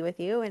time to be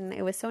with you. And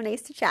it was so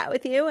nice to chat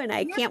with you. And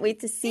I can't wait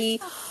to see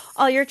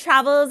all your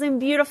travels and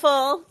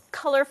beautiful,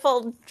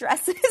 colorful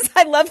dresses.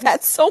 I love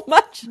that so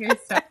much. You're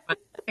so fun.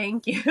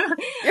 Thank you.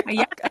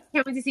 Yeah, I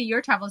can't wait to see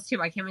your travels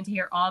too. I can't wait to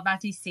hear all about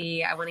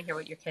DC. I want to hear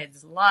what your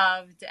kids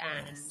loved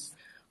and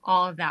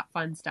all of that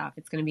fun stuff.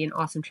 It's going to be an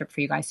awesome trip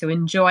for you guys. So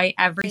enjoy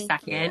every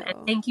second.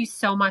 And thank you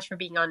so much for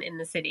being on In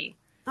the City.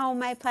 Oh,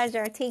 my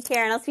pleasure. Take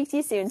care, and I'll speak to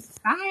you soon.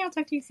 Bye. I'll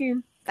talk to you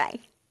soon. Bye.